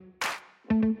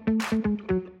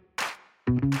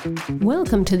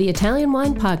Welcome to the Italian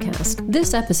Wine Podcast.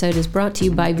 This episode is brought to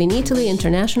you by Vinitaly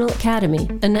International Academy,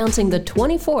 announcing the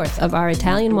 24th of our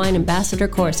Italian Wine Ambassador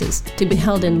courses to be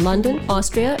held in London,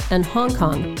 Austria, and Hong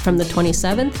Kong from the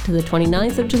 27th to the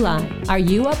 29th of July. Are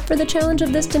you up for the challenge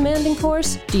of this demanding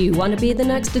course? Do you want to be the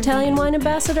next Italian Wine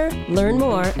Ambassador? Learn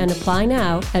more and apply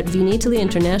now at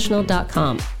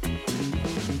vinitalyinternational.com.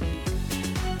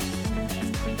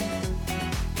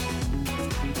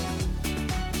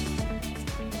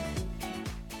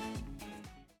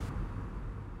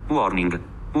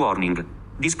 Warning.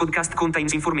 This podcast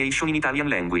contains information in Italian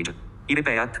language. I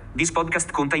repeat, this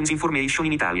podcast contains information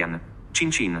in Italian.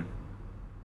 Cin cin.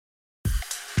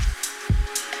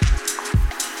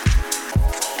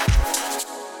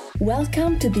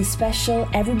 Welcome to this special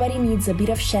Everybody Needs a Bit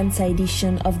of Scienza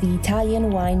edition of the Italian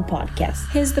Wine Podcast.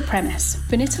 Here's the premise.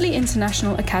 Vinitaly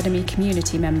International Academy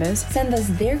community members send us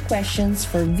their questions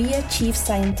for VIA Chief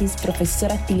Scientist Professor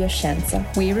Attilio Scienza.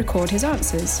 We record his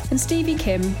answers, and Stevie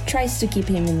Kim tries to keep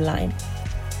him in line.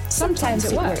 Sometimes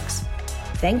it works.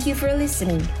 Thank you for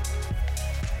listening.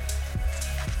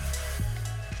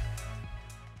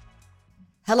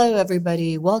 Hello,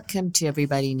 everybody. Welcome to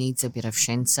Everybody Needs a Bit of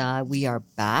Scienza. We are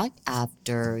back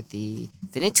after the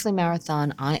Vinitaly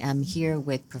Marathon. I am here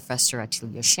with Professor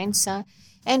Attilio Scienza,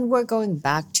 and we're going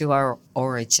back to our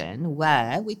origin,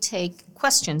 where we take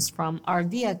questions from our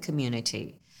VIA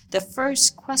community. The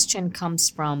first question comes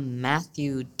from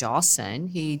Matthew Dawson.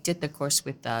 He did the course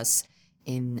with us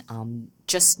in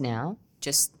just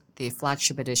the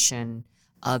flagship edition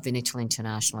of Vinitaly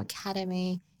International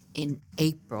Academy in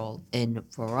April in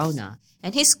Verona.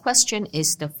 And his question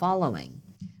is the following.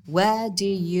 Where do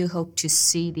you hope to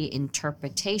see the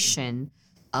interpretation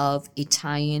of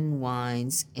Italian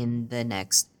wines in the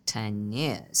next 10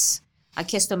 years? Ha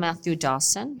chiesto Matthew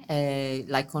Dawson,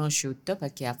 l'hai conosciuto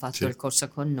perché ha fatto il corso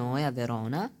con noi a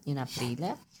Verona in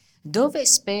aprile. Dove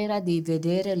spera di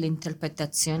vedere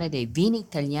l'interpretazione dei vini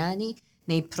italiani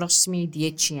nei prossimi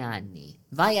 10 anni?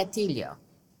 Vai Attilio.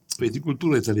 La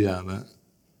viticoltura italiana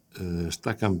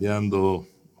sta cambiando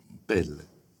pelle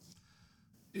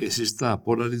e si sta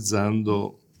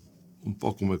polarizzando un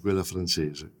po' come quella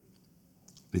francese.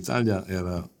 L'Italia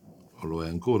era, o lo è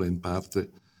ancora in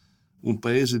parte, un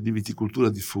paese di viticoltura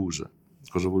diffusa.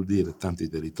 Cosa vuol dire? Tanti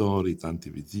territori, tanti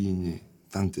vitigni,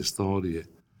 tante storie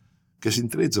che si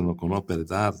intrecciano con opere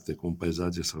d'arte, con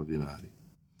paesaggi straordinari.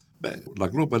 La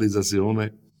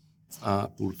globalizzazione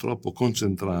ha purtroppo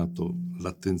concentrato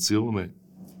l'attenzione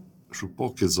su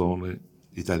poche zone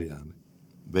italiane,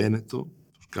 Veneto,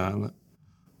 Toscana,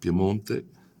 Piemonte,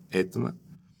 Etna,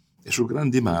 e su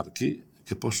grandi marchi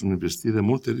che possono investire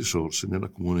molte risorse nella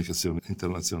comunicazione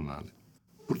internazionale.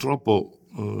 Purtroppo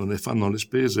ne fanno le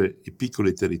spese i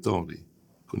piccoli territori,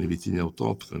 con i vitigni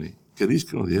autoctoni, che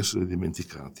rischiano di essere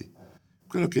dimenticati.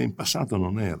 Quello che in passato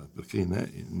non era, perché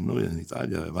noi in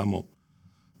Italia avevamo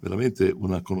veramente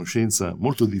una conoscenza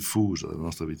molto diffusa della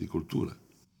nostra viticoltura.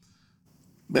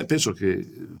 Penso che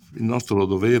il nostro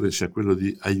dovere sia quello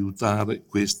di aiutare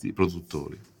questi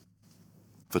produttori,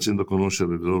 facendo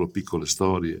conoscere le loro piccole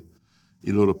storie,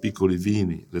 i loro piccoli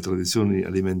vini, le tradizioni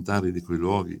alimentari di quei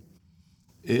luoghi.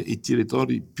 E i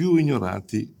territori più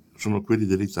ignorati sono quelli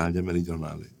dell'Italia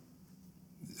meridionale.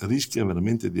 Rischia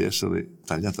veramente di essere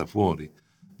tagliata fuori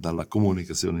dalla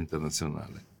comunicazione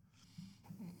internazionale.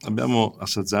 Abbiamo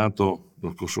assaggiato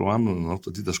lo scorso anno nella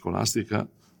nostra gita scolastica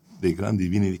dei grandi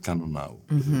vini di Cannonau.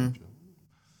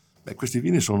 Questi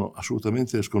vini sono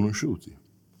assolutamente sconosciuti,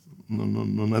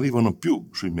 non arrivano più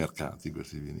sui mercati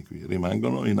questi vini qui,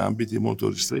 rimangono in ambiti molto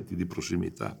ristretti di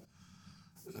prossimità,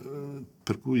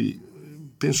 per cui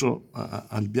penso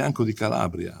al bianco di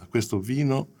Calabria, a questo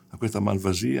vino, a questa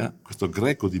Malvasia, questo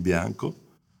greco di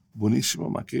bianco, buonissimo,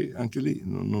 ma che anche lì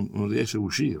non riesce a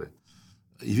uscire.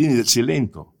 I vini del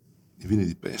Cilento, i vini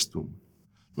di Pestum.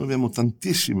 Noi abbiamo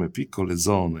tantissime piccole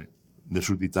zone nel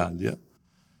sud Italia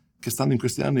che stanno in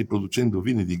questi anni producendo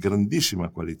vini di grandissima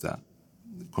qualità,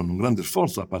 con un grande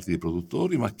sforzo da parte dei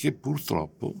produttori, ma che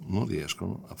purtroppo non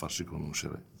riescono a farsi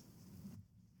conoscere.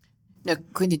 No,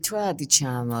 quindi tu hai,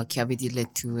 chiavi di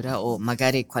lettura o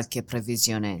magari qualche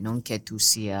previsione, non che tu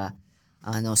sia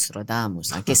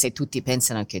Nostradamus, anche se tutti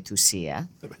pensano che tu sia,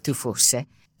 tu forse,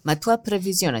 ma tua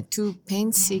previsione, tu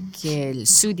pensi che il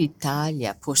Sud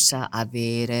Italia possa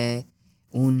avere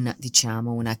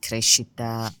una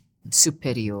crescita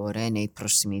superiore nei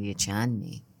prossimi 10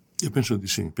 anni? Io penso di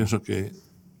sì, penso che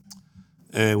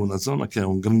è una zona che ha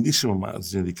un grandissimo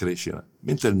margine di crescita,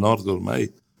 mentre il Nord ormai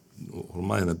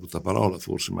è una brutta parola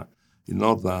forse, ma il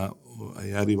Nord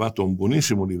è arrivato a un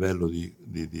buonissimo livello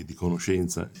di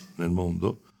conoscenza nel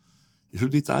mondo. Il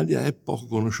Sud Italia è poco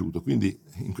conosciuto, quindi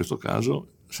in questo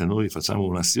caso se noi facciamo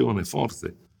un'azione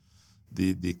forte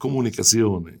di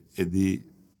comunicazione e di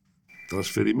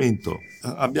trasferimento,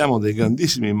 abbiamo dei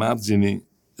grandissimi margini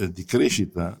di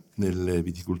crescita nelle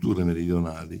viticolture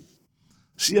meridionali,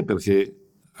 sia perché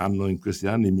hanno in questi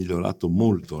anni migliorato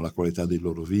molto la qualità dei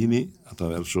loro vini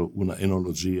attraverso una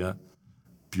enologia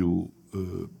più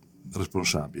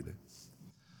responsabile,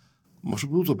 ma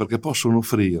soprattutto perché possono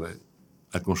offrire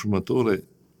al consumatore,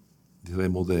 direi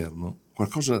moderno,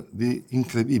 qualcosa di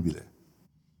incredibile,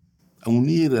 a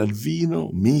unire al vino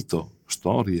mito,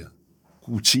 storia,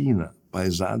 cucina,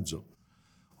 paesaggio.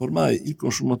 Ormai il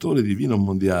consumatore di vino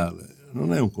mondiale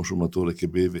non è un consumatore che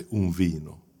beve un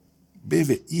vino,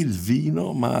 beve il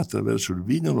vino, ma attraverso il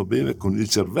vino lo beve con il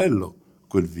cervello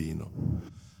quel vino.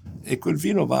 E quel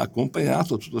vino va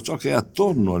accompagnato da tutto ciò che è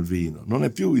attorno al vino. Non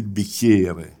è più il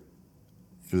bicchiere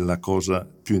la cosa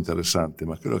più interessante,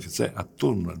 ma quello che c'è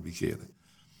attorno al bicchiere.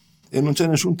 E non c'è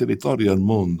nessun territorio al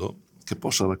mondo che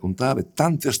possa raccontare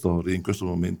tante storie in questo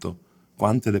momento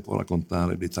quante le può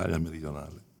raccontare l'Italia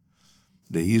meridionale.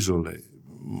 Le isole,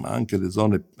 ma anche le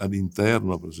zone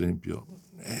all'interno, per esempio.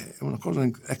 È una cosa.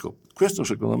 Ecco, questo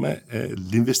secondo me è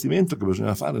l'investimento che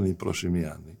bisogna fare nei prossimi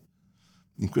anni.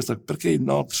 Perché il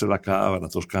nord se la cava, la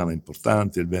Toscana è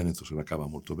importante, il Veneto se la cava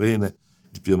molto bene,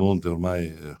 il Piemonte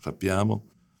ormai sappiamo.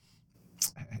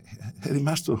 È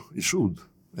rimasto il sud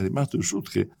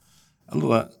che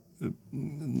allora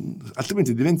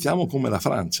altrimenti diventiamo come la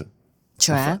Francia.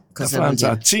 Cioè, la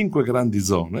Francia ha 5 grandi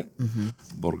zone,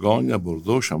 Borgogna,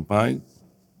 Bordeaux, Champagne,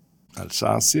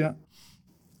 Alsazia,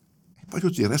 e poi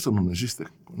tutto il resto non esiste,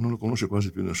 non lo conosce quasi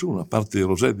più nessuno, a parte il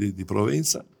Rosé di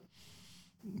Provenza,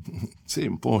 sì,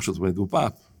 un po' Châteaubriand du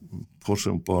Pape, forse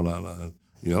un po'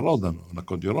 il Rodano, la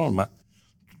Côte d'Iron, ma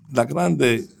la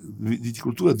grande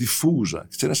viticoltura diffusa,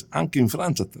 che ce n'è anche in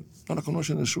Francia, non la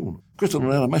conosce nessuno. Questo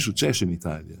non era mai successo in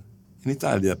Italia. In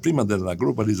Italia, prima della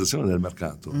globalizzazione del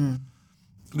mercato,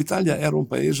 l'Italia era un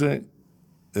paese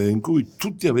in cui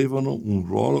tutti avevano un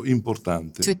ruolo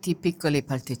importante. Tutti i piccoli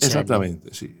pasticcelli.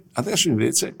 Esattamente, sì. Adesso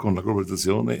invece, con la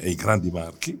globalizzazione e i grandi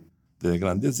marchi delle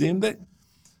grandi aziende,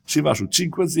 si va su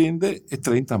 5 aziende e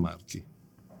 30 marchi.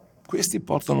 Questi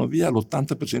portano via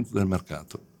l'80% del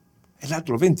mercato. E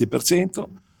l'altro 20%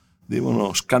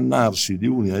 devono scannarsi gli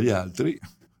uni agli altri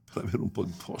per avere un po'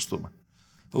 di posto.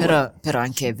 Però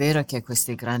anche è vero che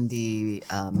questi grandi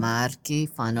marchi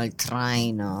fanno il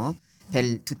traino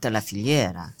per tutta la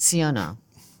filiera, sì o no?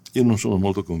 Io non sono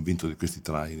molto convinto di questi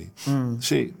traini.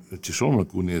 Sì, ci sono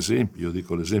alcuni esempi, io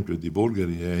dico l'esempio di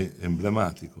Bolgheri è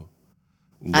emblematico.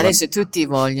 Adesso tutti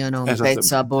vogliono un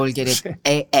pezzo a Bolgheri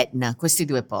e Etna, questi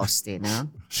due posti,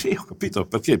 no? Sì, ho capito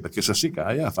perché, perché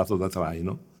Sassicaia ha fatto da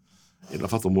traino e l'ha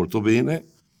fatto molto bene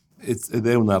ed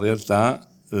è una realtà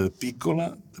piccola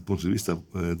dal punto di vista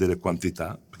delle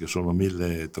quantità, perché sono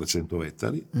 1300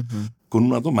 ettari, con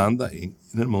una domanda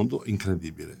nel mondo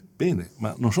incredibile. Bene,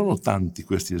 ma non sono tanti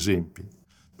questi esempi.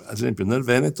 Ad esempio nel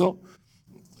Veneto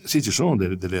sì, ci sono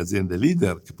delle aziende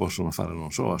leader che possono fare,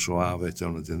 non so, a Soave c'è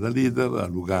un'azienda leader, a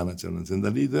Lugana c'è un'azienda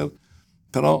leader,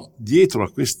 però dietro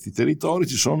a questi territori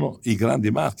ci sono i grandi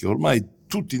marchi. Ormai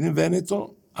tutti in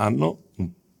Veneto hanno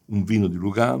un vino di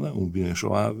Lugana, un vino di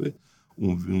Soave,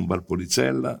 un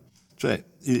Valpolicella, cioè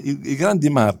i grandi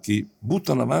marchi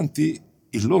buttano avanti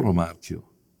il loro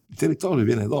marchio, il territorio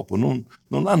viene dopo, non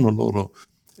hanno loro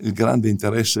il grande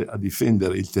interesse a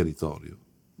difendere il territorio,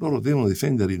 loro devono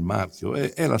difendere il marchio,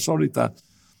 è la solita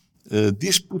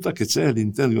disputa che c'è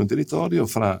all'interno di un territorio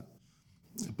fra,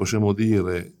 possiamo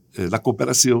dire, la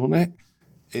cooperazione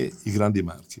e i grandi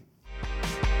marchi.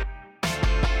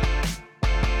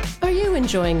 Are you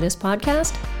enjoying this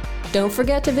podcast? Don't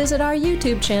forget to visit our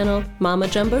YouTube channel, Mama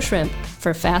Jumbo Shrimp,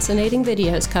 for fascinating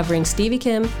videos covering Stevie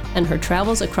Kim and her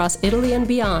travels across Italy and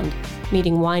beyond,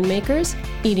 meeting winemakers,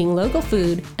 eating local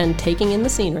food, and taking in the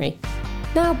scenery.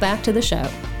 Now back to the show.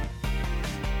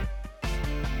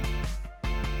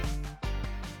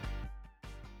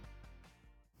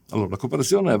 Allora, la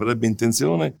cooperazione avrebbe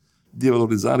intenzione di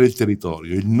valorizzare il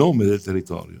territorio, il nome del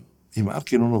territorio. I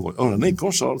marchi non lo vogliono. Ora, nei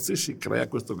consorzi si crea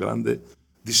questo grande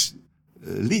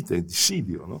lite,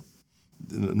 dissidio, no?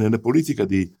 Nelle politiche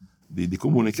di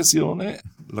comunicazione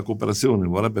la cooperazione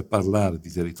vorrebbe parlare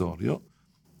di territorio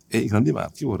e i grandi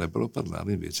marchi vorrebbero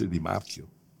parlare invece di marchio.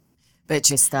 Beh,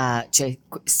 c'è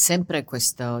sempre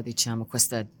questo, diciamo,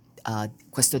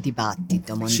 questo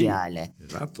dibattito mondiale. Sì,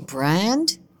 esatto.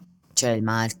 Brand, cioè il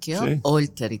marchio, sì, o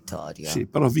il territorio? Sì,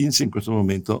 però vince in questo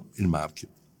momento il marchio,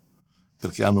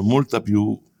 perché hanno molta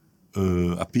più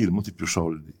appeal, molti più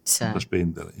soldi, sì, da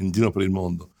spendere in giro per il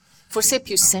mondo. Forse è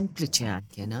più semplice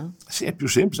anche, no? Sì, è più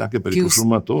semplice anche per il Più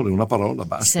consumatore, una parola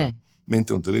basta. Sì.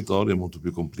 Mentre un territorio è molto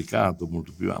più complicato,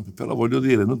 molto più ampio. Però voglio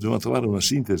dire, noi dobbiamo trovare una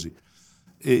sintesi.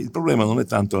 E il problema non è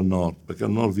tanto al nord, perché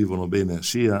al nord vivono bene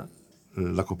sia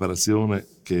la cooperazione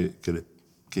che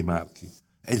i marchi.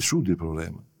 È il sud il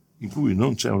problema, in cui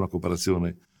non c'è una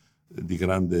cooperazione di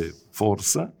grande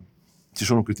forza, ci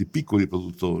sono questi piccoli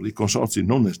produttori, i consorzi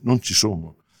non ci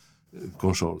sono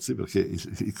consorzi, perché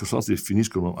i consorzi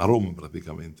finiscono a Roma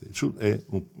praticamente. Il sud è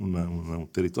un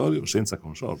territorio senza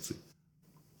consorzi.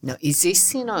 No,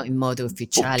 esistono in modo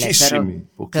ufficiale, Pochissimi.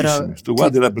 però Se tu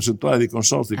guardi la percentuale di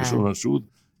consorzi che sono al sud,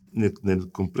 nel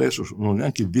complesso sono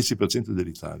neanche il 10%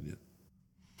 dell'Italia.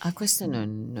 Questo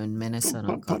non me ne sono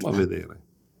accorta. Prova a vedere.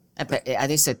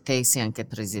 Adesso te sei anche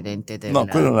presidente del... No,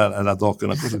 quella è la DOC, è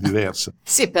una cosa diversa.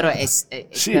 Sì, però,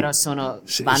 Sì, però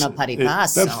vanno a pari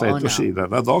passo, perfetto, o no? sì,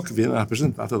 la DOC viene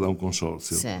rappresentata da un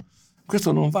consorzio. Sì.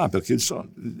 Questo non va perché il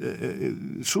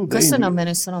sud Questo non me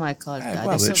ne sono mai accorta.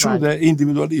 guarda, il sud è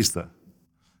individualista,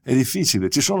 è difficile.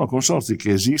 Ci sono consorzi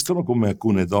che esistono, come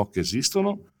alcune DOC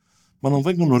esistono, ma non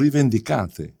vengono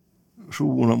rivendicate.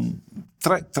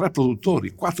 Tre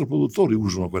produttori, 4 produttori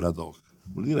usano quella DOC.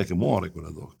 Vuol dire che muore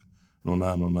quella DOC, non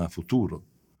ha futuro.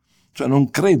 Cioè non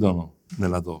credono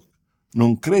nella DOC,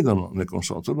 non credono nel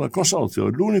consorzio. Il consorzio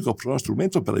è l'unico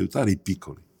strumento per aiutare i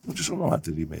piccoli, non ci sono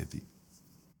altri rimedi.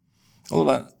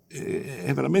 Allora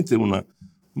è veramente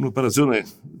un'operazione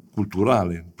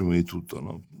culturale, prima di tutto,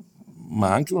 no?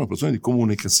 Ma anche un'operazione di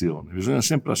comunicazione. Bisogna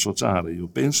sempre associare, io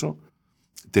penso,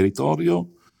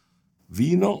 territorio,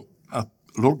 vino,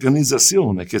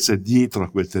 all'organizzazione che c'è dietro a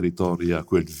quel territorio e a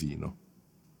quel vino.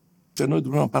 Cioè noi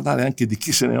dobbiamo parlare anche di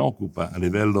chi se ne occupa a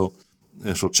livello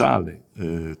sociale,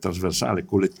 trasversale,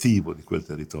 collettivo di quel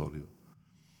territorio.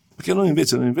 Perché noi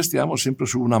invece ne investiamo sempre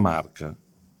su una marca.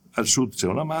 Al sud c'è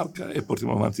una marca e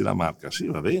portiamo avanti la marca. Sì,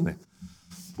 va bene,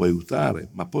 può aiutare,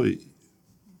 ma poi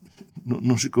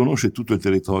non si conosce tutto il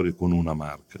territorio con una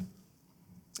marca.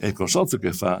 È il consorzio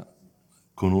che fa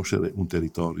conoscere un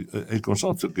territorio, è il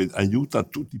consorzio che aiuta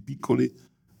tutti i piccoli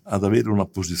ad avere una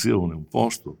posizione, un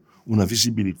posto, una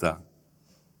visibilità.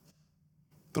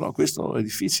 Però questo è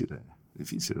difficile,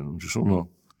 non ci sono...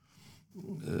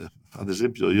 ad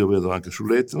esempio io vedo anche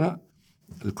sull'Etna,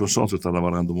 il consorzio sta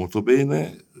lavorando molto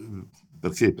bene,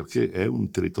 perché? Perché è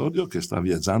un territorio che sta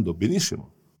viaggiando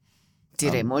benissimo.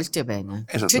 Direi molto bene.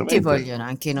 Esattamente. Tutti vogliono,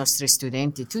 anche i nostri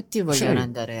studenti, tutti vogliono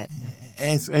andare.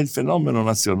 È il fenomeno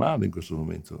nazionale in questo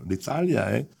momento. L'Italia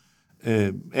è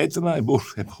Etna e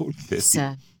Borghi. Sì.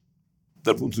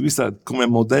 Dal punto di vista come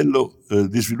modello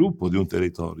di sviluppo di un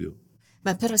territorio.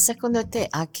 Ma però secondo te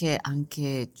anche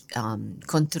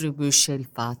contribuisce il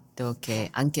fatto che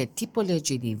anche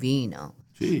tipologia di vino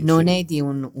non è di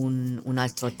un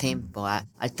altro tempo,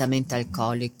 altamente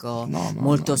alcolico,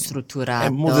 molto strutturato.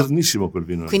 È modernissimo quel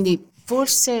vino. Quindi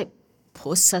forse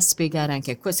possa spiegare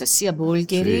anche questo, sia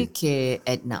Bolgheri che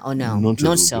Etna, o no? Non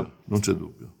c'è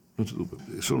dubbio.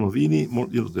 Sono vini,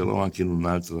 io lo dirò anche in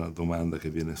un'altra domanda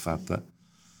che viene fatta,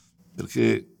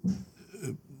 perché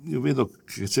io vedo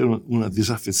che c'è una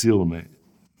disaffezione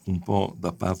un po'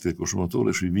 da parte del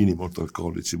consumatore sui vini molto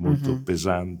alcolici, molto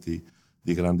pesanti,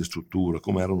 di grande struttura,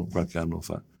 come erano qualche anno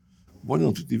fa.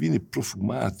 Vogliono tutti i vini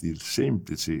profumati,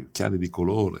 semplici, chiari di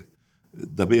colore,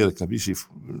 da bere, capisci,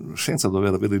 senza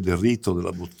dover avere il rito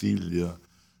della bottiglia.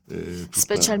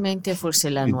 Specialmente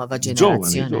forse la nuova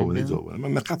generazione. Giovani. Ma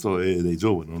il mercato è dei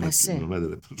giovani, non è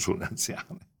delle persone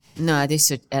anziane. No,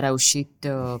 adesso era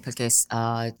uscito perché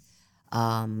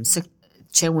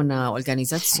c'è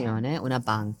un'organizzazione, una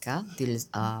banca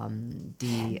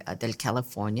del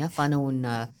California, fanno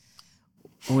un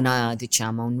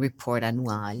report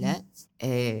annuale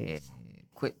e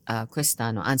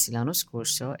quest'anno, anzi l'anno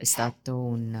scorso, è stato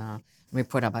un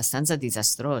report abbastanza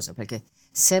disastroso, perché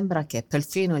sembra che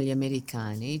perfino gli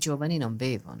americani, i giovani, non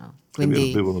bevono.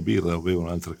 Quindi bevono birra o bevono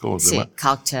altre cose. Sì, ma...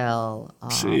 cocktail,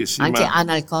 anche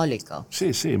analcolico.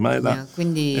 Sì, ma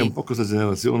quindi... è un po' questa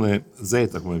generazione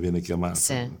Z, come viene chiamata.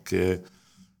 Sì.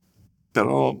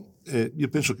 Però io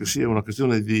penso che sia una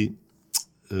questione di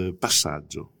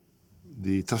passaggio,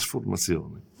 di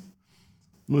trasformazione.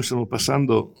 Noi stiamo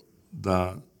passando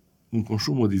da un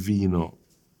consumo di vino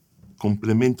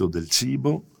complemento del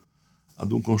cibo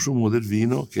ad un consumo del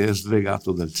vino che è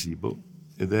slegato dal cibo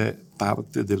ed è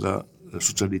parte della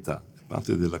socialità,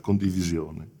 parte della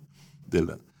condivisione.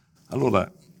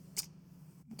 Allora,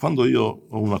 quando io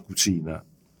ho una cucina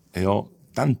e ho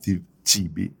tanti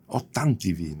cibi, ho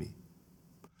tanti vini.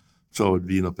 Ho il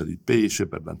vino per il pesce,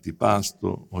 per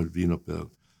l'antipasto, ho il vino per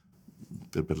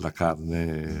la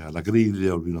carne alla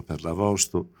griglia, ho il vino per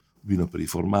l'arrosto, vino per i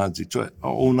formaggi, cioè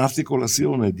ho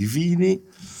un'articolazione di vini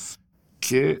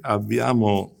che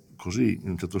abbiamo così in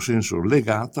un certo senso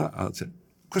legata a... Cioè,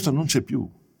 questo non c'è più,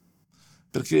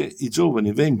 perché i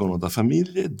giovani vengono da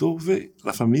famiglie dove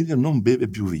la famiglia non beve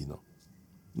più vino.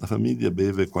 La famiglia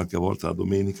beve qualche volta la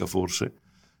domenica forse,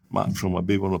 ma insomma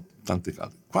bevono tante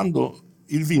cose. Quando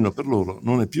il vino per loro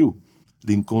non è più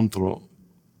l'incontro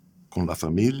con la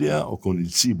famiglia o con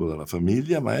il cibo della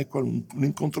famiglia, ma è un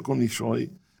incontro con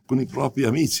i propri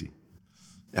amici.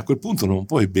 E a quel punto non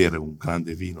puoi bere un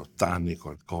grande vino tannico,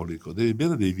 alcolico, devi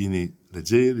bere dei vini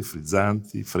leggeri,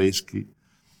 frizzanti, freschi,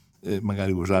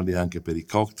 magari usarli anche per i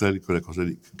cocktail, quelle cose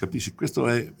lì. Capisci? Questo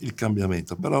è il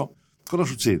cambiamento. Però cosa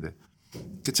succede?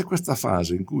 Che c'è questa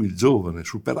fase in cui il giovane,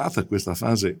 superata questa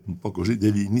fase un po' così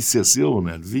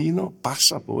dell'iniziazione al vino,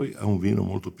 passa poi a un vino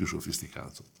molto più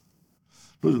sofisticato.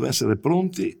 Noi dobbiamo essere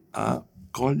pronti a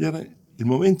cogliere il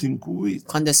momento in cui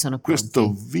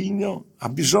questo vino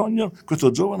questo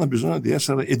giovane ha bisogno di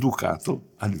essere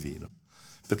educato al vino,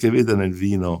 perché vede nel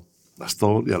vino la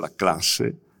storia, la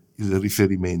classe, il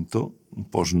riferimento, un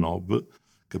po' snob,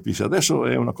 capisci? Adesso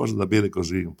è una cosa da bere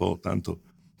così, un po' tanto,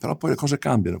 però poi le cose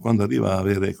cambiano, quando arriva a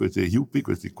avere questi yuppie,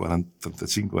 questi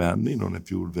 35 anni, non è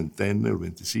più il ventenne o il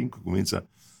 25, comincia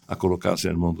a collocarsi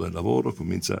nel mondo del lavoro,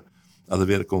 comincia ad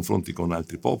avere confronti con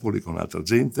altri popoli, con altra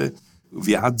gente,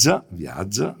 viaggia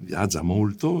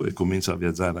molto e comincia a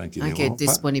viaggiare anche in Europa. Anche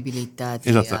disponibilità.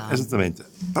 Esattamente.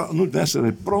 Però noi dobbiamo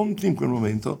essere pronti in quel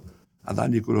momento a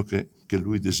dargli quello che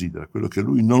lui desidera, quello che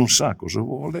lui non sa cosa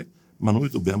vuole, ma noi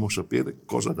dobbiamo sapere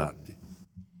cosa dargli.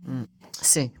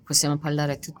 Sì, possiamo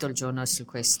parlare tutto il giorno su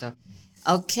questo.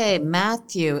 Okay,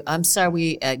 Matthew, I'm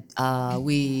sorry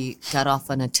we got off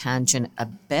on a tangent a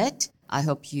bit. I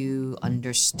hope you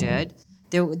understood.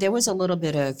 There was a little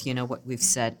bit of, what we've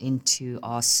said into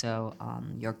also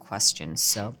your questions.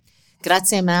 So,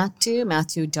 grazie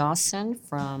Matthew Dawson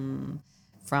from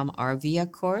our VIA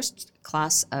course,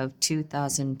 class of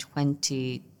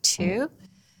 2022.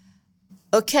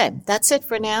 Okay, that's it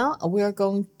for now. We're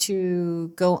going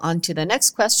to go on to the next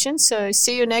question. So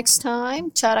see you next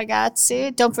time. Ciao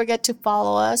ragazzi. Don't forget to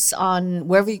follow us on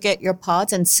wherever you get your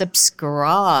pods and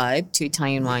subscribe to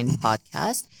Italian Wine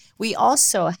Podcast. We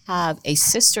also have a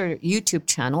sister YouTube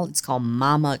channel. It's called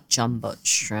Mama Jumbo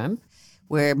Shrimp,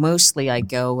 where mostly I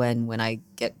go, and when I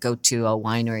go to a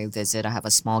winery visit, I have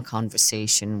a small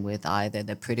conversation with either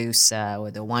the producer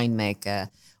or the winemaker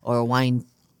or a wine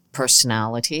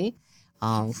personality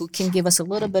who can give us a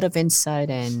little bit of insight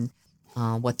in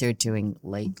what they're doing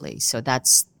lately. So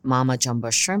that's Mama Jumbo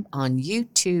Shrimp on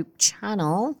YouTube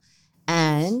channel.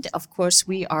 And, of course,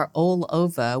 we are all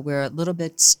over. We're a little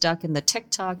bit stuck in the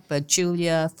TikTok, but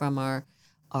Julia from our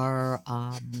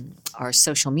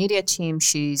social media team,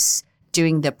 she's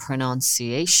doing the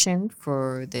pronunciation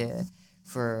for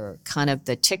kind of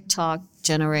the TikTok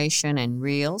generation and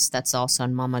Reels. That's also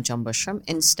on Mama Jumbo Shrimp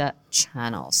Insta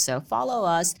channel. So follow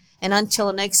us. And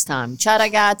until next time, ciao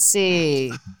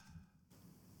ragazzi.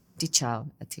 Di ciao,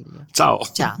 Attilio. Ciao.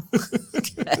 Ciao.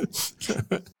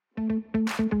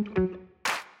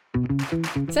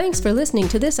 Thanks for listening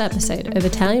to this episode of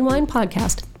Italian Wine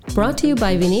Podcast, brought to you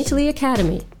by Vinitaly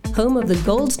Academy, home of the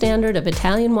gold standard of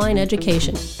Italian wine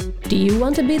education. Do you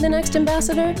want to be the next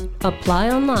ambassador?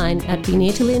 Apply online at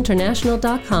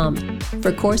vinitalyinternational.com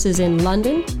for courses in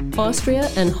London, Austria,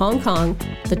 and Hong Kong,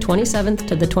 the 27th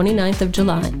to the 29th of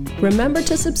July. Remember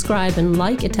to subscribe and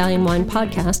like Italian Wine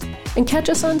Podcast, and catch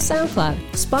us on SoundCloud,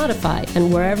 Spotify,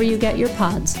 and wherever you get your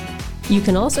pods. You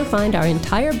can also find our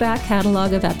entire back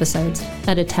catalog of episodes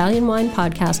at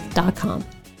ItalianWinePodcast.com.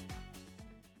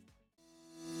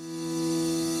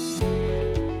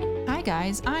 Hi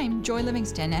guys, I'm Joy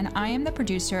Livingston and I am the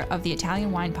producer of the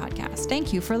Italian Wine Podcast.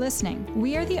 Thank you for listening.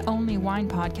 We are the only wine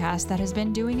podcast that has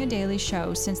been doing a daily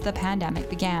show since the pandemic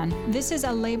began. This is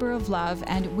a labor of love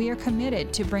and we are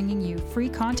committed to bringing you free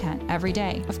content every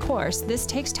day. Of course, this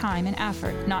takes time and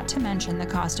effort, not to mention the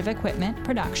cost of equipment,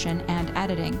 production, and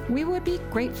editing. We would be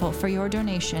grateful for your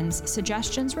donations,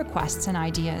 suggestions, requests, and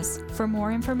ideas. For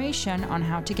more information on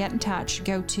how to get in touch,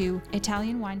 go to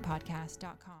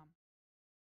ItalianWinePodcast.com.